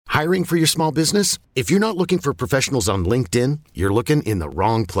Hiring for your small business? If you're not looking for professionals on LinkedIn, you're looking in the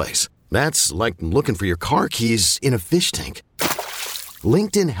wrong place. That's like looking for your car keys in a fish tank.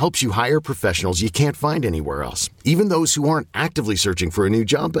 LinkedIn helps you hire professionals you can't find anywhere else, even those who aren't actively searching for a new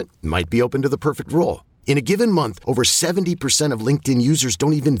job but might be open to the perfect role. In a given month, over 70% of LinkedIn users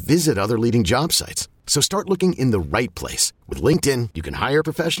don't even visit other leading job sites. So start looking in the right place. With LinkedIn, you can hire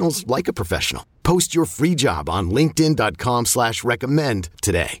professionals like a professional. Post your free job on linkedin.com/recommend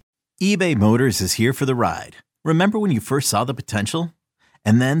today. eBay Motors is here for the ride. Remember when you first saw the potential?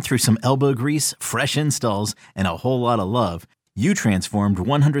 And then through some elbow grease, fresh installs, and a whole lot of love, you transformed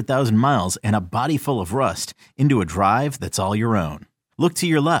 100,000 miles and a body full of rust into a drive that's all your own. Look to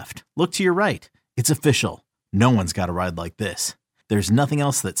your left. Look to your right. It's official. No one's got a ride like this. There's nothing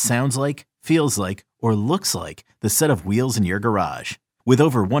else that sounds like, feels like, or looks like the set of wheels in your garage. With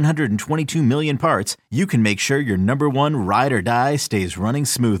over 122 million parts, you can make sure your number one ride or die stays running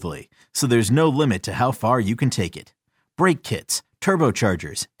smoothly, so there's no limit to how far you can take it. Brake kits,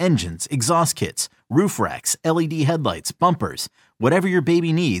 turbochargers, engines, exhaust kits, roof racks, LED headlights, bumpers, whatever your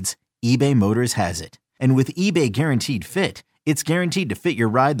baby needs, eBay Motors has it. And with eBay Guaranteed Fit, it's guaranteed to fit your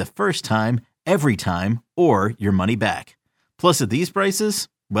ride the first time, every time, or your money back. Plus, at these prices,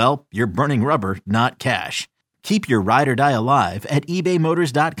 well, you're burning rubber, not cash. Keep your ride or die alive at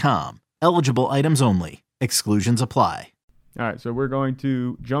ebaymotors.com. Eligible items only. Exclusions apply. All right, so we're going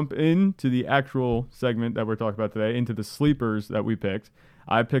to jump into the actual segment that we're talking about today, into the sleepers that we picked.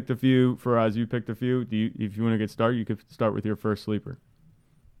 I picked a few. Faraz, you picked a few. If you want to get started, you could start with your first sleeper.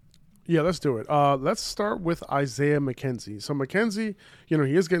 Yeah, let's do it. Let's start with Isaiah McKenzie. So McKenzie, he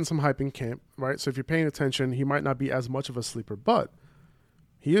is getting some hype in camp, right? So if you're paying attention, he might not be as much of a sleeper, but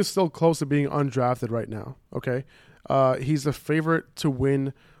he is still close to being undrafted right now, okay? He's the favorite to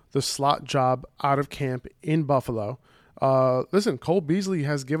win the slot job out of camp in Buffalo. Listen, Cole Beasley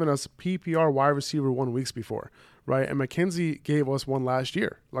has given us PPR wide receiver 1 weeks before, right? And McKenzie gave us one last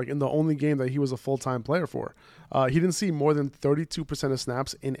year, like in the only game that he was a full-time player for. He didn't see more than 32% of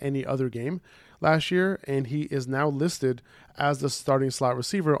snaps in any other game last year, and he is now listed as the starting slot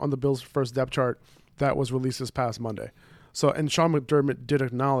receiver on the Bills' first depth chart that was released this past Monday. So, and Sean McDermott did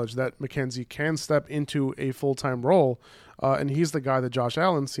acknowledge that McKenzie can step into a full-time role, and he's the guy that Josh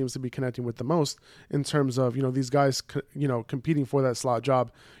Allen seems to be connecting with the most in terms of, these guys, competing for that slot job,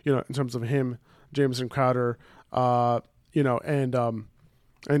 in terms of him, Jamison Crowder, and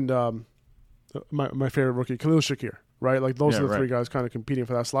my favorite rookie, Khalil Shakir, right? Like those are the three guys kind of competing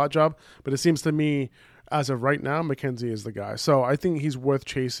for that slot job. But it seems to me, as of right now, McKenzie is the guy. So I think he's worth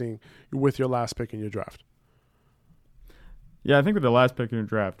chasing with your last pick in your draft. Yeah, I think with the last pick in your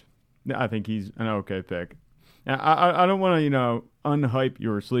draft, I think he's an okay pick. And I don't want to, unhype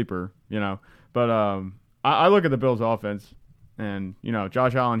your sleeper, but I look at the Bills' offense, and,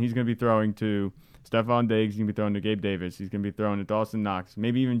 Josh Allen, he's going to be throwing to Stephon Diggs, he's going to be throwing to Gabe Davis, he's going to be throwing to Dawson Knox,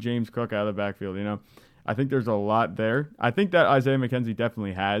 maybe even James Cook out of the backfield, I think there's a lot there. I think that Isaiah McKenzie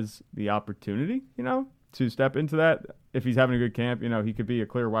definitely has the opportunity, to step into that. If he's having a good camp, he could be a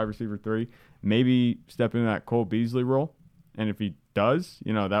clear wide receiver 3, maybe step into that Cole Beasley role. And if he does,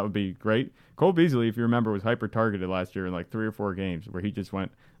 that would be great. Cole Beasley, if you remember, was hyper-targeted last year in like 3 or 4 games where he just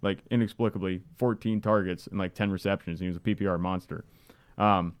went, like, inexplicably 14 targets and like 10 receptions. And he was a PPR monster.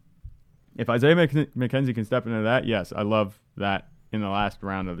 If Isaiah McKenzie can step into that, yes, I love that in the last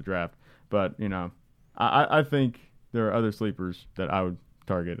round of the draft. But, I think there are other sleepers that I would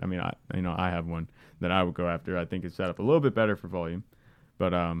target. I mean, I have one that I would go after. I think it's set up a little bit better for volume.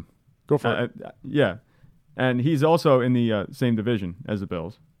 But go for it. Yeah. And he's also in the same division as the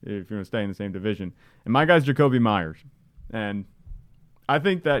Bills, if you're going to stay in the same division. And my guy's Jakobi Meyers. And I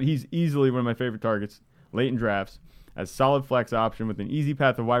think that he's easily one of my favorite targets late in drafts as solid flex option with an easy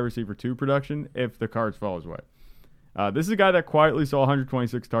path to wide receiver 2 production if the cards fall his way. This is a guy that quietly saw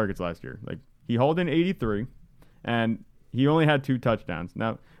 126 targets last year. Like, he hauled in 83, and he only had 2 touchdowns.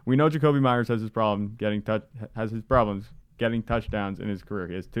 Now, we know Jakobi Meyers has his problems getting touchdowns in his career.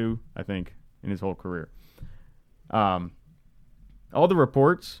 He has 2, I think, in his whole career. All the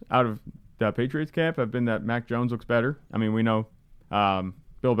reports out of the Patriots camp have been that Mac Jones looks better. I mean, we know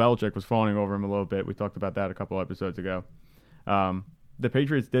Bill Belichick was fawning over him a little bit. We talked about that a couple episodes ago. The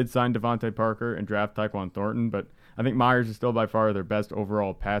Patriots did sign Devontae Parker and draft Tyquan Thornton, but I think Myers is still by far their best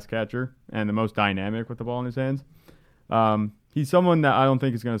overall pass catcher and the most dynamic with the ball in his hands. He's someone that I don't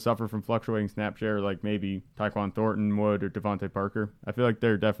think is going to suffer from fluctuating snap share like maybe Tyquan Thornton would or Devontae Parker. I feel like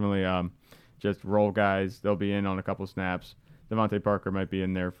they're definitely just role guys. They'll be in on a couple snaps. Devontae Parker might be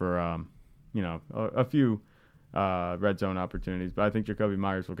in there for, a few red zone opportunities, but I think Jakobi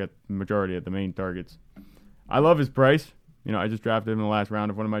Meyers will get the majority of the main targets. I love his price. I just drafted him in the last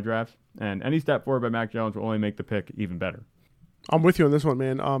round of one of my drafts, and any step forward by Mac Jones will only make the pick even better. I'm with you on this one,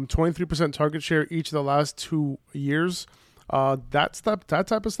 man. 23% target share each of the last 2 years. That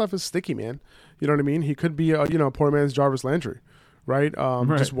type of stuff is sticky, man. You know what I mean? He could be, a poor man's Jarvis Landry, right?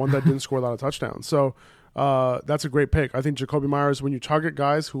 Right. Just one that didn't score a lot of touchdowns. So that's a great pick. I think Jacoby Myers, when you target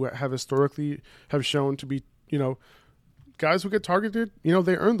guys who have historically have shown to be, guys who get targeted,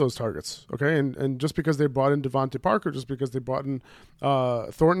 they earn those targets, okay? And just because they brought in Devontae Parker, just because they brought in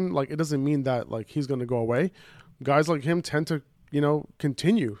Thornton, it doesn't mean that, he's going to go away. Guys like him tend to,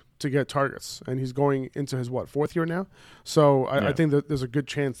 continue to get targets, and he's going into his, 4th year now? So I think that there's a good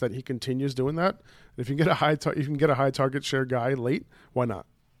chance that he continues doing that. If you can get a high target share guy late, why not?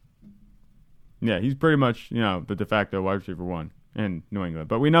 Yeah, he's pretty much, the de facto wide receiver 1 in New England.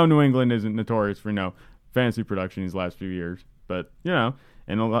 But we know New England isn't notorious for, fantasy production these last few years. But,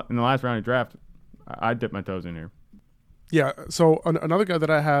 in the last round of draft, I dipped my toes in here. Yeah, so another guy that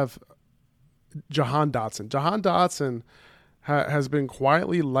I have, Jahan Dotson. Jahan Dotson has been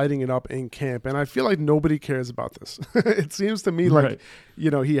quietly lighting it up in camp, and I feel like nobody cares about this. It seems to me like,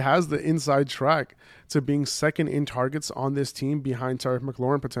 he has the inside track to being second in targets on this team behind Terry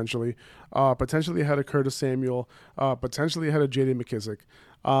McLaurin potentially ahead of Curtis Samuel, potentially ahead of J.D. McKissick.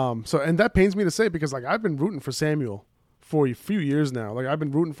 And that pains me to say because, I've been rooting for Samuel for a few years now. I've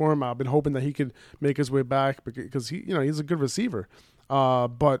been rooting for him. I've been hoping that he could make his way back because he's a good receiver.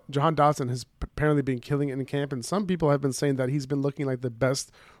 But Jahan Dotson has apparently been killing it in camp, and some people have been saying that he's been looking like the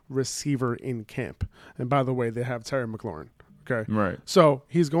best receiver in camp. And by the way, they have Terry McLaurin. Okay, right. So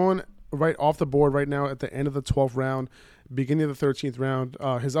he's going right off the board right now at the end of the 12th round, beginning of the 13th round.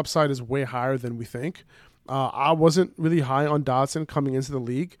 His upside is way higher than we think. I wasn't really high on Dotson coming into the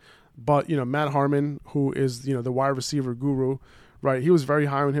league, but Matt Harmon, who is the wide receiver guru, right? He was very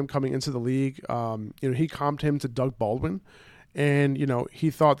high on him coming into the league. He comped him to Doug Baldwin. And, he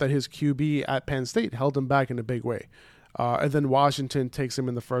thought that his QB at Penn State held him back in a big way. And then Washington takes him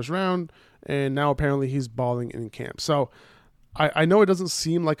in the first round, and now apparently he's balling in camp. So I know it doesn't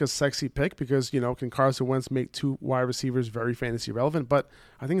seem like a sexy pick because, can Carson Wentz make 2 wide receivers very fantasy relevant? But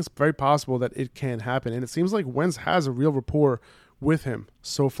I think it's very possible that it can happen. And it seems like Wentz has a real rapport with him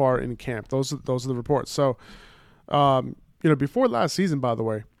so far in camp. Those are the reports. So, before last season, by the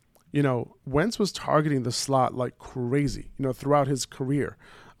way, Wentz was targeting the slot like crazy, throughout his career.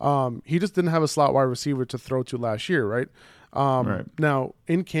 He just didn't have a slot wide receiver to throw to last year, right? Right. Now,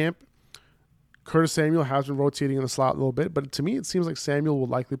 in camp, Curtis Samuel has been rotating in the slot a little bit, but to me, it seems like Samuel will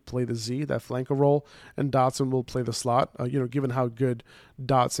likely play the Z, that flanker role, and Dotson will play the slot, given how good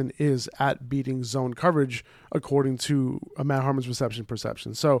Dotson is at beating zone coverage, according to Matt Harmon's reception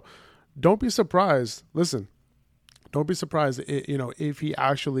perception. So don't be surprised. Listen, don't be surprised, if he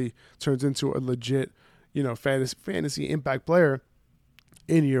actually turns into a legit, fantasy impact player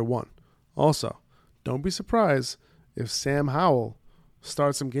in year 1. Also, don't be surprised if Sam Howell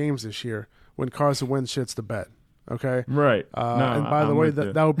starts some games this year when Carson Wentz shits the bed. Okay, right. And by the way,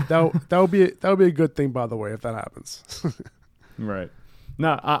 that would be a good thing. By the way, if that happens. Right.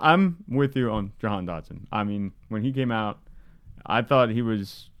 No, I'm with you on Jahan Dotson. I mean, when he came out, I thought he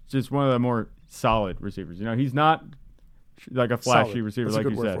was just one of the more solid receivers. He's not like a flashy solid receiver, That's like a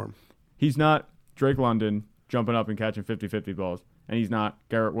good you word said. for him. He's not Drake London jumping up and catching 50-50 balls, and he's not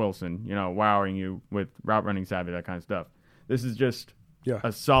Garrett Wilson, wowing you with route running savvy, that kind of stuff. This is just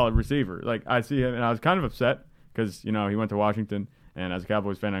a solid receiver. I see him, and I was kind of upset because, he went to Washington, and as a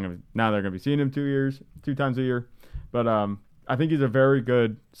Cowboys fan, now they're going to be seeing him 2 times a year. But I think he's a very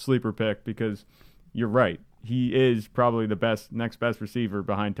good sleeper pick because you're right. He is probably the next best receiver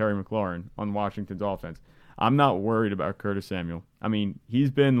behind Terry McLaurin on Washington's offense. I'm not worried about Curtis Samuel. I mean, he's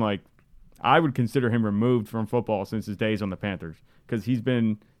been I would consider him removed from football since his days on the Panthers because he's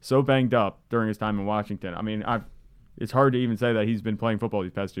been so banged up during his time in Washington. I mean, it's hard to even say that he's been playing football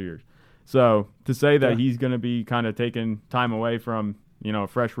these past 2 years. So to say that he's going to be kind of taking time away from, a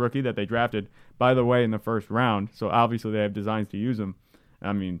fresh rookie that they drafted, by the way, in the first round, so obviously they have designs to use him.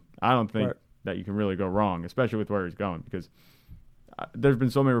 I mean, I don't think that you can really go wrong, especially with where he's going because there's been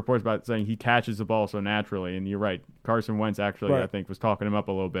so many reports about saying he catches the ball so naturally, and you're right. Carson Wentz actually, I think, was talking him up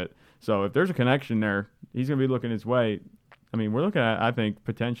a little bit. So if there's a connection there, he's going to be looking his way. I mean, we're looking at, I think,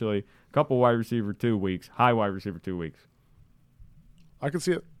 potentially a couple wide receiver 2 weeks, high wide receiver 2 weeks. I can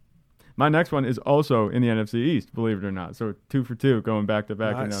see it. My next one is also in the NFC East, believe it or not. So 2 for 2 going back to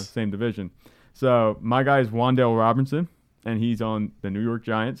back in the same division. So my guy is Wan'Dale Robinson, and he's on the New York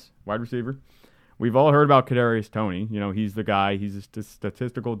Giants, wide receiver. We've all heard about Kadarius Toney. He's the guy. He's a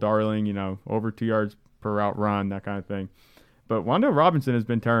statistical darling, over 2 yards per route run, that kind of thing. But Wan'Dale Robinson has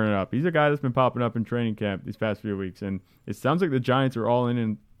been tearing it up. He's a guy that's been popping up in training camp these past few weeks, and it sounds like the Giants are all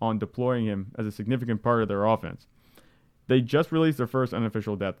in on deploying him as a significant part of their offense. They just released their first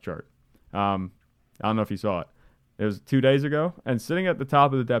unofficial depth chart. I don't know if you saw it. It was 2 days ago, and sitting at the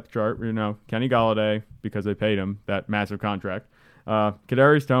top of the depth chart, Kenny Golladay, because they paid him that massive contract,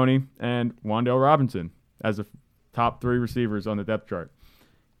 Kadarius Toney, and Wan'Dale Robinson as the top 3 receivers on the depth chart.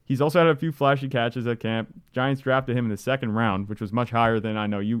 He's also had a few flashy catches at camp. Giants drafted him in the 2nd round, which was much higher than I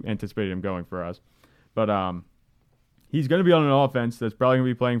know you anticipated him going for us. But he's going to be on an offense that's probably going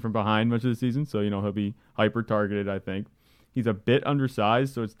to be playing from behind much of the season, so he'll be hyper-targeted, I think. He's a bit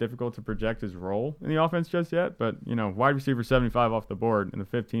undersized, so it's difficult to project his role in the offense just yet. But, wide receiver 75 off the board in the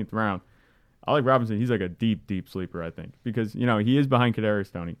 15th round. I like Robinson. He's like a deep, deep sleeper, I think, because, he is behind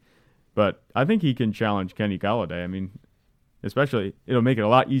Kadarius Toney. But I think he can challenge Kenny Golladay. I mean, especially, it'll make it a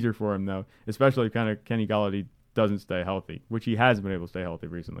lot easier for him, though, especially if kind of Kenny Golladay doesn't stay healthy, which he hasn't been able to stay healthy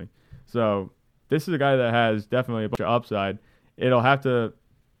recently. So this is a guy that has definitely a bunch of upside. It'll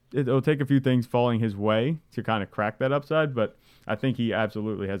take a few things falling his way to kind of crack that upside, but I think he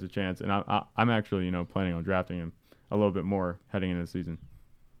absolutely has a chance, and I'm actually, planning on drafting him a little bit more heading into the season.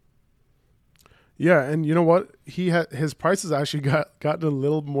 Yeah, and you know what? His price has actually gotten a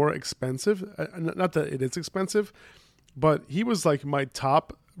little more expensive. Not that it is expensive, but he was like my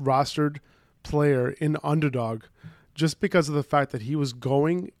top rostered player in Underdog just because of the fact that he was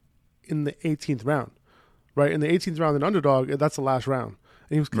going in the 18th round, right? In the 18th round in Underdog, that's the last round.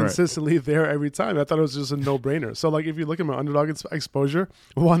 And he was consistently there every time. I thought it was just a no-brainer. So, if you look at my Underdog exposure,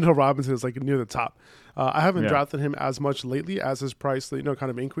 Wan'Dale Robinson is, near the top. I haven't drafted him as much lately as his price, kind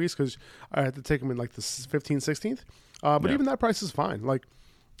of increased because I had to take him in, the 15th, 16th. But even that price is fine.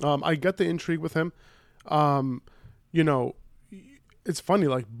 I get the intrigue with him. It's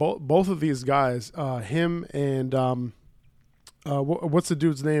funny, both of these guys, him and what's the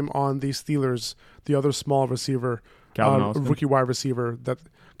dude's name on the Steelers, the other small receiver, Calvin Austin. Rookie wide receiver, that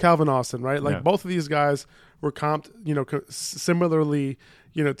Calvin Austin, right? Both of these guys were comped, similarly,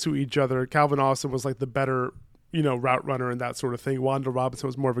 to each other. Calvin Austin was the better, route runner and that sort of thing. Wan'Dale Robinson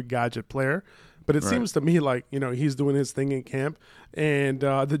was more of a gadget player. But it seems to me he's doing his thing in camp, and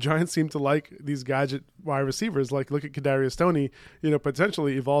the Giants seem to like these gadget wide receivers. Look at Kadarius Toney,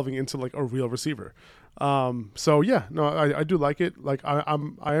 potentially evolving into a real receiver. I do like it.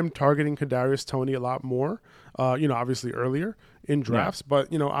 I am targeting Kadarius Toney a lot more. Obviously earlier in drafts, but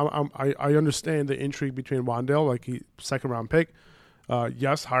I understand the intrigue between Wan'Dale, he 2nd round pick.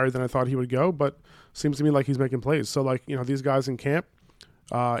 Yes, higher than I thought he would go, but seems to me like he's making plays. So these guys in camp.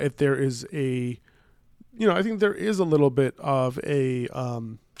 If there is I think there is a little bit of a,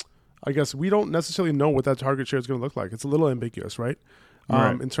 I guess we don't necessarily know what that target share is going to look like. It's a little ambiguous, right?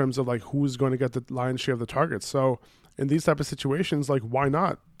 In terms of who's going to get the lion's share of the targets. So in these type of situations, why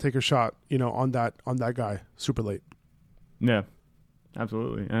not take a shot, on that guy super late? Yeah,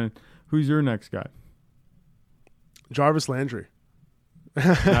 absolutely. And who's your next guy? Jarvis Landry.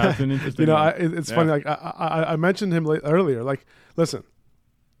 That's an interesting one. It's funny. I mentioned him earlier. Listen,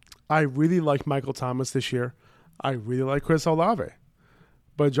 I really like Michael Thomas this year. I really like Chris Olave.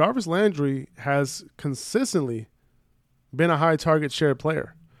 But Jarvis Landry has consistently been a high target share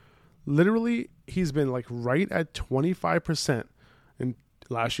player. Literally, he's been right at 25% in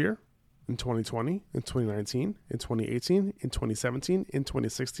last year, in 2020, in 2019, in 2018, in 2017, in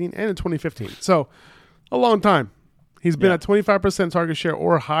 2016, and in 2015. So, a long time. He's been at 25% target share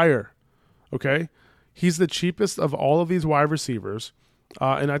or higher. Okay? He's the cheapest of all of these wide receivers.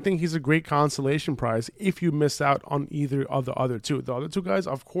 And I think he's a great consolation prize if you miss out on either of the other two. The other two guys,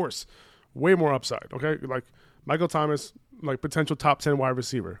 of course, way more upside, okay? Michael Thomas, potential top 10 wide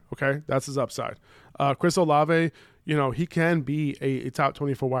receiver, okay? That's his upside. Chris Olave, he can be a top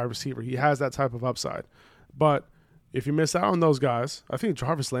 24 wide receiver. He has that type of upside. But if you miss out on those guys, I think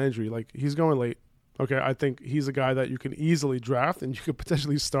Jarvis Landry, he's going late. Okay, I think he's a guy that you can easily draft and you could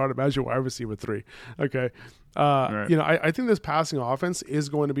potentially start him as your wide receiver 3. Okay. Right. I think this passing offense is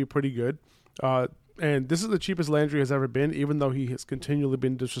going to be pretty good. And this is the cheapest Landry has ever been, even though he has continually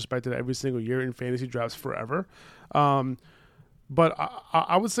been disrespected every single year in fantasy drafts forever. But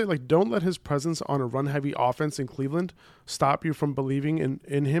I would say, don't let his presence on a run-heavy offense in Cleveland stop you from believing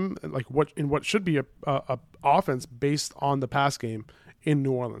in him, what should be a offense based on the pass game in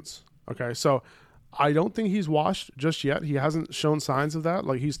New Orleans. Okay, so I don't think he's washed just yet. He hasn't shown signs of that.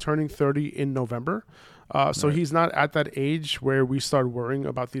 He's turning 30 in November. So he's not at that age where we start worrying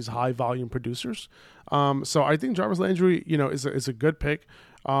about these high volume producers. So I think Jarvis Landry, is a good pick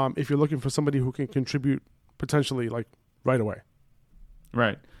if you're looking for somebody who can contribute potentially right away.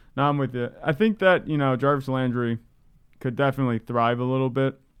 Right. No, I'm with you. I think that, Jarvis Landry could definitely thrive a little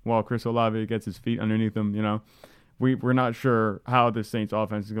bit while Chris Olave gets his feet underneath him. We're not sure how the Saints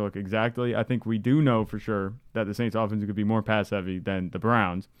offense is going to look exactly. I think we do know for sure that the Saints offense is going to be more pass heavy than the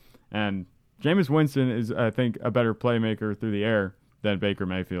Browns. And Jameis Winston is, I think, a better playmaker through the air than Baker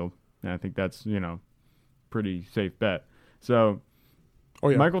Mayfield. And I think that's, pretty safe bet. So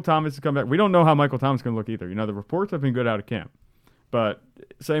Michael Thomas has come back. We don't know how Michael Thomas is going to look either. The reports have been good out of camp. But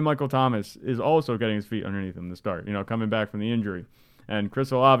say Michael Thomas is also getting his feet underneath him to start, coming back from the injury. And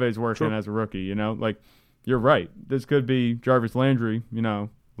Chris Olave is working as a rookie, you're right. This could be Jarvis Landry,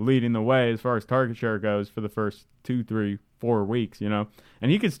 leading the way as far as target share goes for the first 2, 3, 4 weeks, and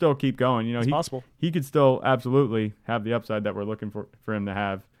he could still keep going. It's possible. He could still absolutely have the upside that we're looking for him to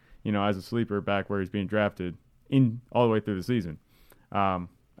have, as a sleeper back where he's being drafted in all the way through the season.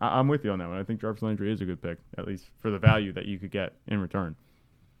 I'm with you on that one. I think Jarvis Landry is a good pick, at least for the value that you could get in return.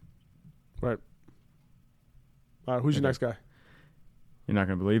 Right. Who's your next guy? You're not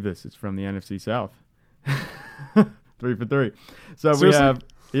going to believe this. It's from the NFC South. 3 for 3. So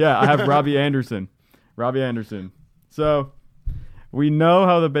Seriously? I have Robbie Anderson. So we know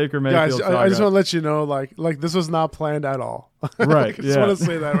how the Baker Mayfield guys, I just want to let you know, like this was not planned at all. Right. I just want to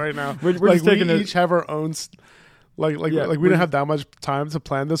say that right now. we're just taking each have our own. We didn't have that much time to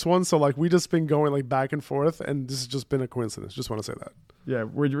plan this one, so we just been going back and forth, and this has just been a coincidence. Just want to say that. Yeah,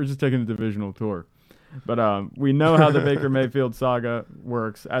 we're just taking a divisional tour. But we know how the Baker Mayfield saga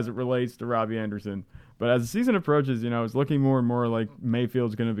works as it relates to Robbie Anderson. But as the season approaches, it's looking more and more like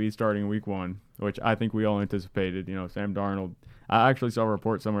Mayfield's going to be starting week 1, which I think we all anticipated. Sam Darnold. I actually saw a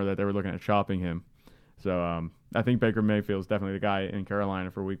report somewhere that they were looking at shopping him. So I think Baker Mayfield's definitely the guy in Carolina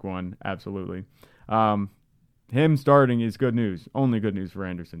for week 1. Absolutely. Him starting is good news. Only good news for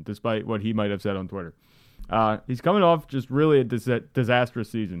Anderson, despite what he might have said on Twitter. He's coming off just really a disastrous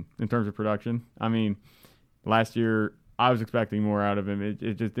season in terms of production. I mean, last year I was expecting more out of him.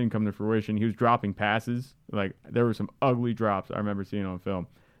 It just didn't come to fruition. He was dropping passes. There were some ugly drops I remember seeing on film.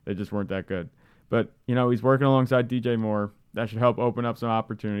 They just weren't that good. But, he's working alongside DJ Moore. That should help open up some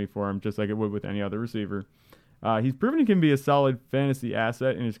opportunity for him, just like it would with any other receiver. He's proven he can be a solid fantasy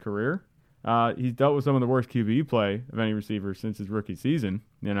asset in his career. He's dealt with some of the worst QB play of any receiver since his rookie season,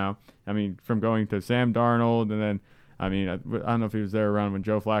 from going to Sam Darnold, and then, I don't know if he was there around when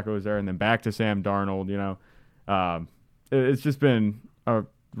Joe Flacco was there, and then back to Sam Darnold, it's just been a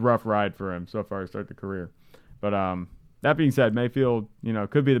rough ride for him so far to start the career. But that being said, Mayfield,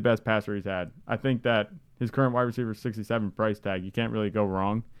 could be the best passer he's had. I think that his current wide receiver 67 price tag, you can't really go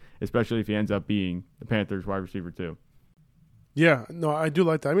wrong, especially if he ends up being the Panthers wide receiver too. Yeah, no, I do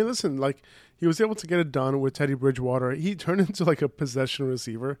like that. I mean, listen, he was able to get it done with Teddy Bridgewater. He turned into a possession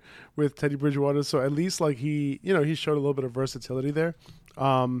receiver with Teddy Bridgewater. So at least he showed a little bit of versatility there.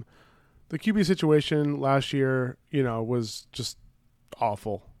 The QB situation last year, was just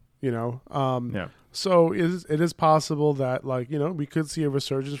awful. Yeah. So it is possible that we could see a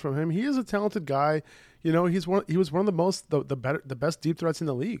resurgence from him. He is a talented guy. He was one of the best deep threats in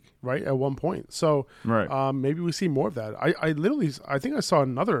the league, right? At one point. So right. Maybe we see more of that. I think I saw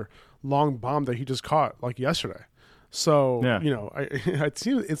another long bomb that he just caught yesterday. So yeah.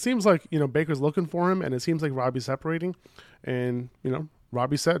 It seems like Baker's looking for him, and it seems like Robbie's separating, and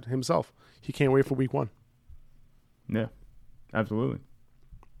Robbie said himself he can't wait for week 1. Yeah, absolutely.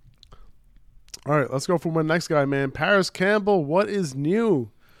 All right, let's go for my next guy, man. Paris Campbell. What is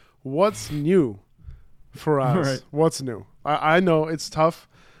new? What's new for us? Right. What's new? I know it's tough.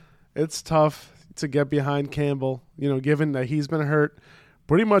 It's tough to get behind Campbell, given that he's been hurt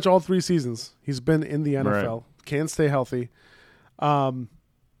pretty much all 3 seasons. He's been in the NFL. Right. Can't stay healthy. The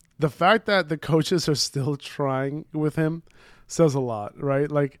fact that the coaches are still trying with him says a lot, right?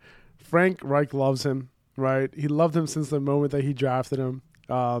 Frank Reich loves him, right? He loved him since the moment that he drafted him.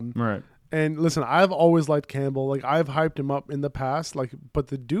 Right. And listen, I've always liked Campbell. I've hyped him up in the past. But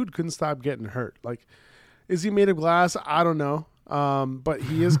the dude couldn't stop getting hurt. Is he made of glass? I don't know. But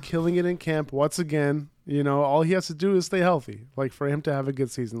he is killing it in camp once again. All he has to do is stay healthy. For him to have a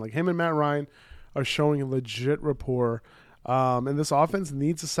good season. Him and Matt Ryan are showing a legit rapport. And this offense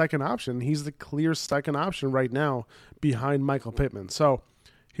needs a second option. He's the clear second option right now behind Michael Pittman. So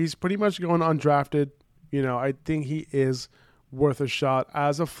he's pretty much going undrafted. I think he is worth a shot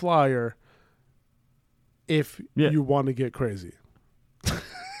as a flyer if you want to get crazy.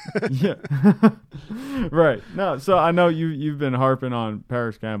 Yeah. Right. No, so I know you've been harping on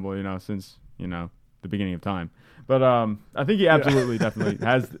Paris Campbell, since, the beginning of time. But I think he absolutely definitely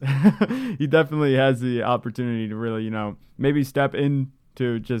has the opportunity to really, maybe step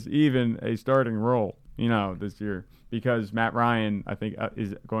into just even a starting role, this year, because Matt Ryan, I think,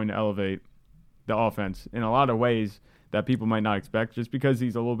 is going to elevate the offense in a lot of ways that people might not expect. Just because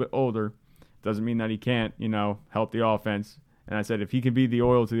he's a little bit older doesn't mean that he can't, help the offense. And I said if he can be the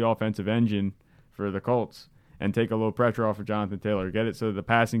oil to the offensive engine for the Colts and take a little pressure off of Jonathan Taylor, get it so the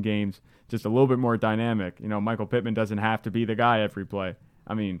passing game's just a little bit more dynamic. Michael Pittman doesn't have to be the guy every play.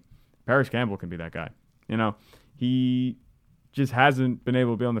 I mean, Paris Campbell can be that guy. He just hasn't been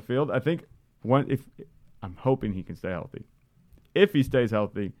able to be on the field. I think I'm hoping he can stay healthy. If he stays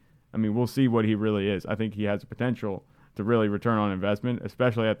healthy, I mean, we'll see what he really is. I think he has the potential to really return on investment,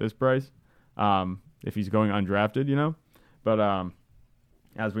 especially at this price, if he's going undrafted, But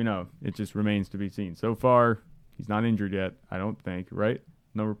as we know, it just remains to be seen. So far, he's not injured yet, I don't think, right?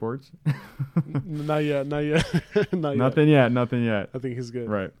 No reports? Not yet. Nothing yet. I think he's good.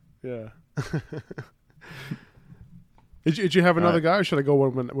 Right. Yeah. Did you have another guy, or should I go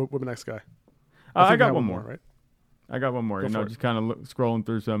with the next guy? I got one more. Right? I got one more. Just kind of scrolling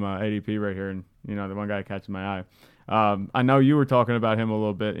through some ADP right here, and the one guy catches my eye. I know you were talking about him a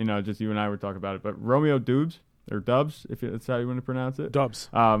little bit. Just you and I were talking about it. But Romeo Doubs, or Dubs, if that's how you want to pronounce it. Dubs.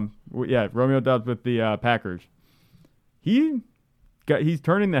 Romeo Doubs with the Packers. He's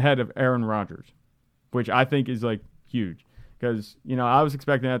turning the head of Aaron Rodgers, which I think is like huge. Because I was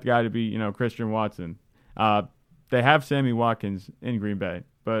expecting that guy to be Christian Watson. They have Sammy Watkins in Green Bay,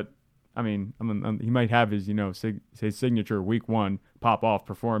 but I mean, he might have his his signature Week 1 pop off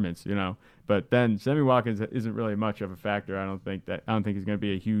performance, But then Sammy Watkins isn't really much of a factor. I don't think he's going to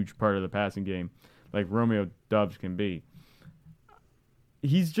be a huge part of the passing game like Romeo Doubs can be.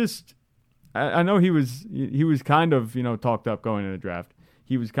 He's just, I know he was kind of talked up going in the draft.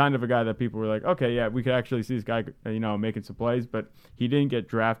 He was kind of a guy that people were like, okay, yeah, we could actually see this guy making some plays, but he didn't get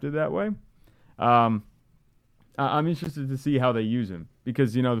drafted that way. I'm interested to see how they use him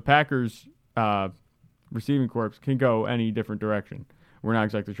because, the Packers receiving corps can go any different direction. We're not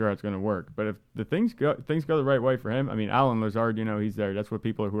exactly sure how it's going to work. But if the things go the right way for him, I mean, Allen Lazard, he's there. That's what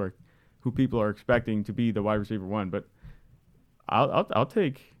people are expecting to be the wide receiver 1. But I'll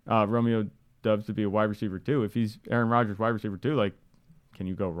take Romeo Doubs to be a wide receiver 2. If he's Aaron Rodgers' wide receiver 2, like, can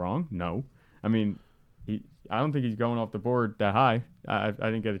you go wrong? No. I mean, I don't think he's going off the board that high. I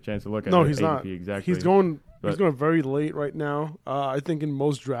didn't get a chance to look at he's not. Exactly. He's going very late right now. I think in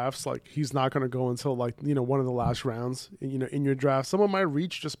most drafts, like, he's not going to go until one of the last rounds. In your draft, someone might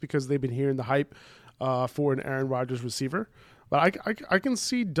reach just because they've been hearing the hype for an Aaron Rodgers receiver. But I can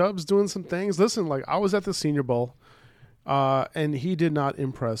see Doubs doing some things. Listen, like, I was at the Senior Bowl, and he did not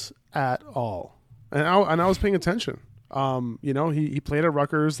impress at all. And I was paying attention. He played at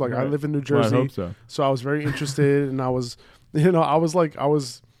Rutgers. Like, right. I live in New Jersey, I hope so. I was very interested, and I was intrigued. I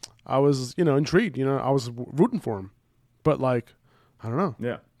was rooting for him, but like, I don't know.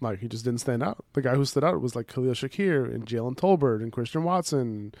 Yeah, like, he just didn't stand out. The guy who stood out was like Khalil Shakir and Jalen Tolbert and Christian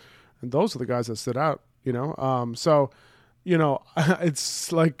Watson, and those are the guys that stood out.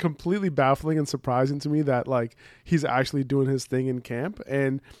 It's like completely baffling and surprising to me that like he's actually doing his thing in camp.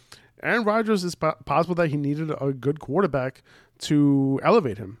 And Aaron Rodgers, is possible that he needed a good quarterback to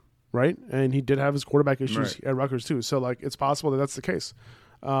elevate him, right? And he did have his quarterback issues at Rutgers too. So like, it's possible that that's the case.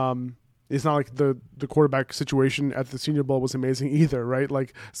 It's not like the quarterback situation at the Senior Bowl was amazing either, right?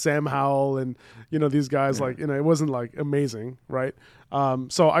 Like Sam Howell and these guys, it wasn't like amazing, right?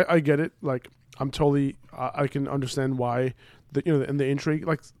 So I get it. Like, I'm totally I can understand why the intrigue.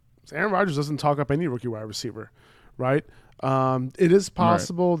 Like, Aaron Rodgers doesn't talk up any rookie wide receiver, right? It is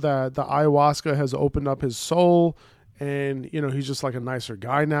possible that the ayahuasca has opened up his soul, and he's just like a nicer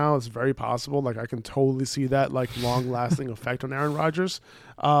guy now. It's very possible. Like, I can totally see that like long lasting effect on Aaron Rodgers.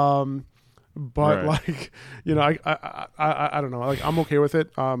 But like, I don't know. Like, I'm okay with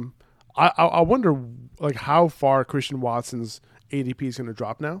it. I wonder like how far Christian Watson's ADP is going to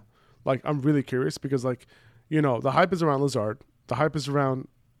drop now. Like, I'm really curious because like, the hype is around Lazard, the hype is around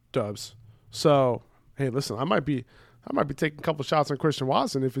Doubs. So hey, listen, I might be taking a couple shots on Christian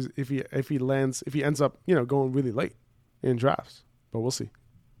Watson if he ends up going really late in drafts. But we'll see.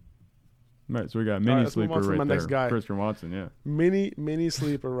 Right, so we got mini sleeper right there. Next guy. Christian Watson, yeah. Mini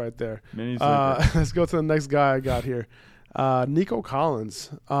sleeper right there. Mini sleeper. Let's go to the next guy I got here. Nico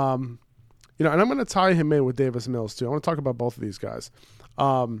Collins. And I'm going to tie him in with Davis Mills too. I want to talk about both of these guys.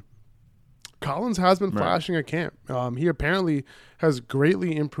 Collins has been flashing at camp. He apparently has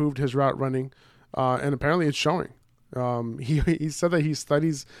greatly improved his route running, and apparently it's showing. He said that he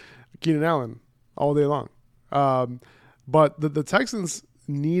studies Keenan Allen all day long. But the Texans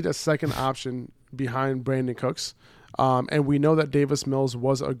need a second option behind Brandon Cooks. And we know that Davis Mills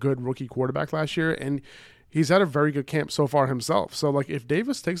was a good rookie quarterback last year, and he's had a very good camp so far himself. So, like, if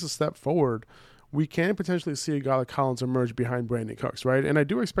Davis takes a step forward, we can potentially see a guy like Collins emerge behind Brandon Cooks, right? And I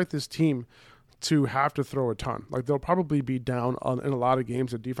do expect this team to have to throw a ton. Like they'll probably be down in a lot of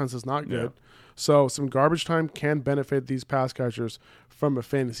games. The defense is not good. So some garbage time can benefit these pass catchers from a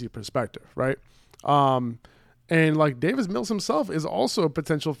fantasy perspective, right? And like Davis Mills himself is also a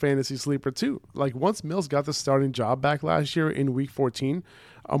potential fantasy sleeper too. Like once Mills got the starting job back last year in week 14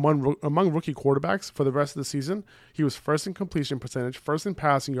 among rookie quarterbacks for the rest of the season, he was first in completion percentage, first in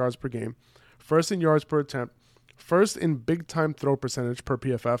passing yards per game, first in yards per attempt, first in big time throw percentage per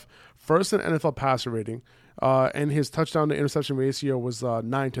PFF, first in NFL passer rating, and his touchdown to interception ratio was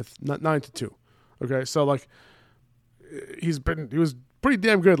 9 to 2. Okay, so like he was pretty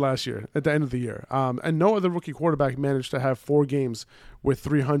damn good last year at the end of the year. And no other rookie quarterback managed to have 4 games with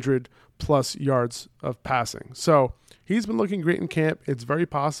 300 plus yards of passing. So he's been looking great in camp. It's very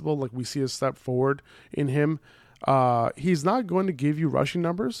possible like we see a step forward in him. He's not going to give you rushing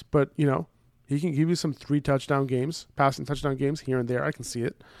numbers, but you know, he can give you some 3 touchdown games, passing touchdown games here and there. I can see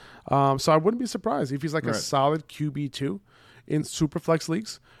it. So I wouldn't be surprised if he's like a solid QB2 in Superflex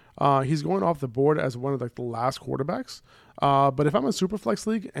leagues. He's going off the board as one of like the last quarterbacks. But if I'm a Superflex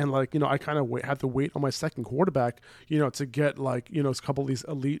league and like, you know, I kind of have to wait on my second quarterback, you know, to get like, you know, a couple of these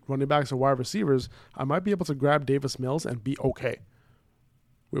elite running backs or wide receivers, I might be able to grab Davis Mills and be okay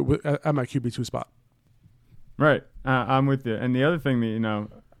at my QB2 spot. Right. I'm with you. And the other thing that, you know,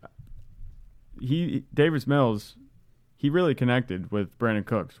 Davis Mills, he really connected with Brandon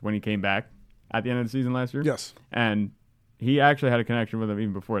Cooks when he came back at the end of the season last year. Yes. And he actually had a connection with him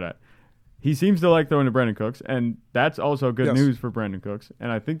even before that. He seems to like throwing to Brandon Cooks, and that's also good news for Brandon Cooks.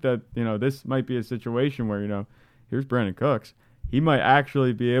 And I think that, you know, this might be a situation where, you know, here's Brandon Cooks. He might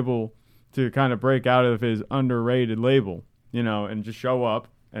actually be able to kind of break out of his underrated label, you know, and just show up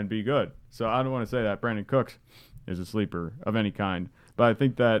and be good. So I don't want to say that Brandon Cooks is a sleeper of any kind, but I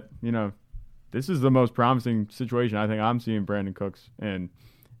think that, you know, this is the most promising situation I think I'm seeing Brandon Cooks in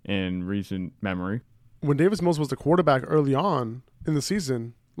recent memory. When Davis Mills was the quarterback early on in the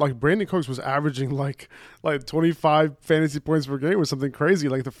season, like Brandon Cooks was averaging like 25 fantasy points per game or something crazy,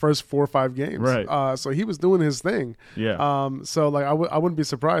 like the first 4 or 5 games. Right. So he was doing his thing. Yeah. So like I wouldn't be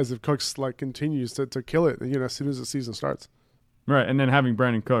surprised if Cooks like continues to kill it, you know, as soon as the season starts. Right. And then having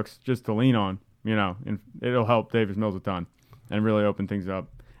Brandon Cooks just to lean on, you know, and it'll help Davis Mills a ton and really open things up.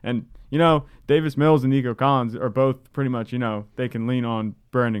 And, you know, Davis Mills and Nico Collins are both pretty much, you know, they can lean on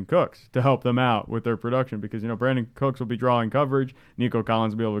Brandon Cooks to help them out with their production because, you know, Brandon Cooks will be drawing coverage. Nico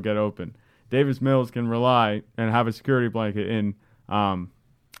Collins will be able to get open. Davis Mills can rely and have a security blanket in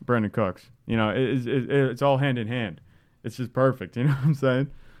Brandon Cooks. You know, it's all hand in hand. It's just perfect. You know what I'm saying?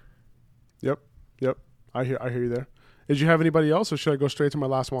 Yep. I hear you there. Did you have anybody else or should I go straight to my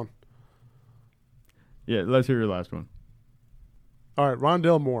last one? Yeah, let's hear your last one. All right,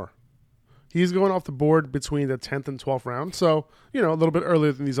 Rondale Moore. He's going off the board between the 10th and 12th round, so, you know, a little bit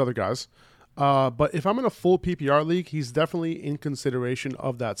earlier than these other guys. But if I'm in a full PPR league, he's definitely in consideration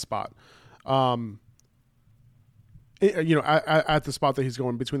of that spot. You know, at the spot that he's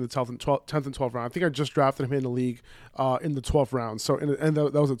going between the 10th and 12th round. I think I just drafted him in the league in the 12th round, so and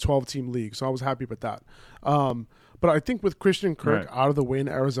that was a 12-team league, so I was happy with that. But I think with Christian Kirk out of the way in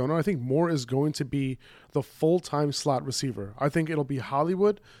Arizona, I think Moore is going to be the full-time slot receiver. I think it'll be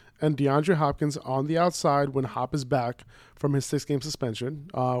Hollywood and DeAndre Hopkins on the outside when Hop is back from his 6-game suspension,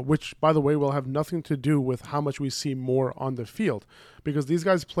 which, by the way, will have nothing to do with how much we see Moore on the field because these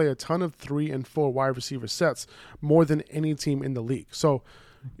guys play a ton of 3 and 4 wide receiver sets more than any team in the league. So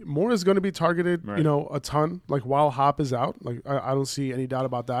Moore is going to be targeted, you know, a ton, like while Hop is out. Like I don't see any doubt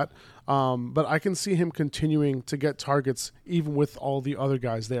about that. But I can see him continuing to get targets even with all the other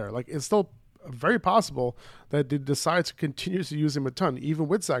guys there. Like it's still very possible that they decide to continue to use him a ton, even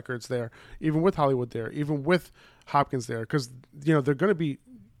with Zach Ertz there, even with Hollywood there, even with Hopkins there, because, you know, they're going to be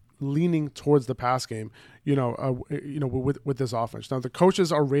leaning towards the pass game, with this offense. Now, the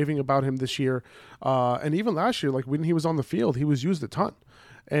coaches are raving about him this year. And even last year, like when he was on the field, he was used a ton.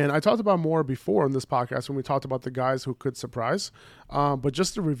 And I talked about Moore before in this podcast when we talked about the guys who could surprise. But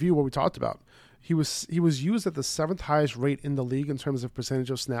just to review what we talked about, he was used at the 7th highest rate in the league in terms of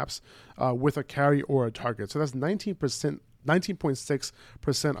percentage of snaps with a carry or a target. So that's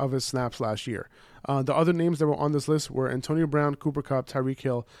 19.6% of his snaps last year. The other names that were on this list were Antonio Brown, Cooper Kupp, Tyreek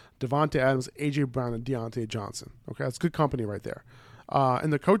Hill, Devontae Adams, A.J. Brown, and Deontay Johnson. Okay, that's good company right there.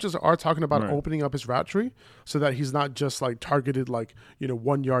 And the coaches are talking about opening up his route tree so that he's not just like targeted like,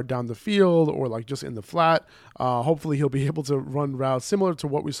 1 yard down the field or like just in the flat. Hopefully he'll be able to run routes similar to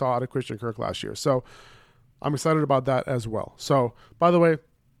what we saw out of Christian Kirk last year. So I'm excited about that as well. So, by the way,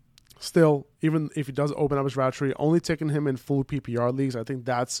 still, even if he does open up his route tree, only taking him in full PPR leagues, I think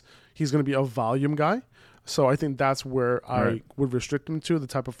he's going to be a volume guy. So I think that's where I would restrict him to, the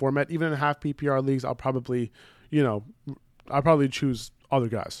type of format. Even in half PPR leagues, I'll probably choose other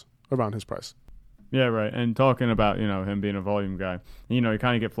guys around his price. Yeah, right. And talking about, him being a volume guy, you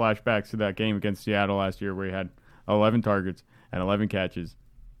kind of get flashbacks to that game against Seattle last year where he had 11 targets and 11 catches,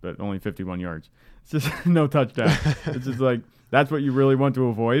 but only 51 yards. It's just no touchdown. It's just like, that's what you really want to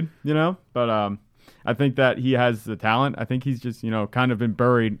avoid, But I think that he has the talent. I think he's just, kind of been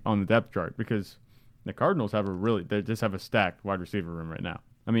buried on the depth chart because the Cardinals they just have a stacked wide receiver room right now.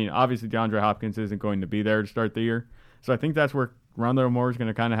 I mean, obviously DeAndre Hopkins isn't going to be there to start the year. So I think that's where Rondale Moore is going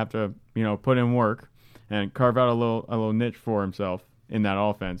to kind of have to, put in work and carve out a little niche for himself in that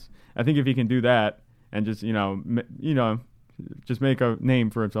offense. I think if he can do that and just, just make a name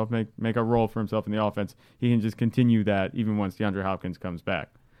for himself, make a role for himself in the offense, he can just continue that even once DeAndre Hopkins comes back.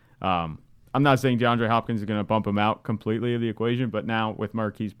 I'm not saying DeAndre Hopkins is going to bump him out completely of the equation, but now with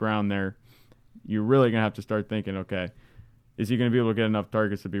Marquise Brown there, you're really going to have to start thinking, okay, is he going to be able to get enough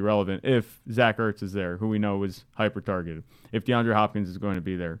targets to be relevant if Zach Ertz is there, who we know is hyper-targeted, if DeAndre Hopkins is going to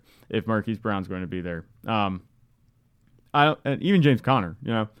be there, if Marquise Brown's going to be there. And even James Conner,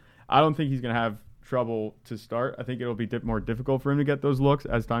 I don't think he's going to have trouble to start. I think it'll be more difficult for him to get those looks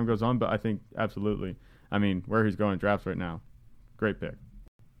as time goes on, but I think absolutely. I mean, where he's going in drafts right now, great pick.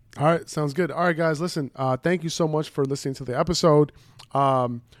 All right, sounds good. All right, guys, listen, thank you so much for listening to the episode.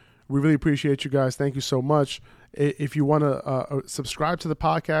 We really appreciate you guys. Thank you so much. If you want to subscribe to the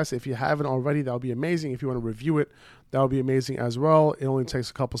podcast, if you haven't already, that would be amazing. If you want to review it, that would be amazing as well. It only takes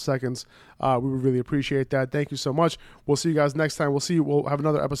a couple seconds. We would really appreciate that. Thank you so much. We'll see you guys next time. We'll have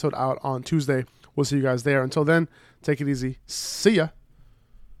another episode out on Tuesday. We'll see you guys there. Until then, take it easy. See ya.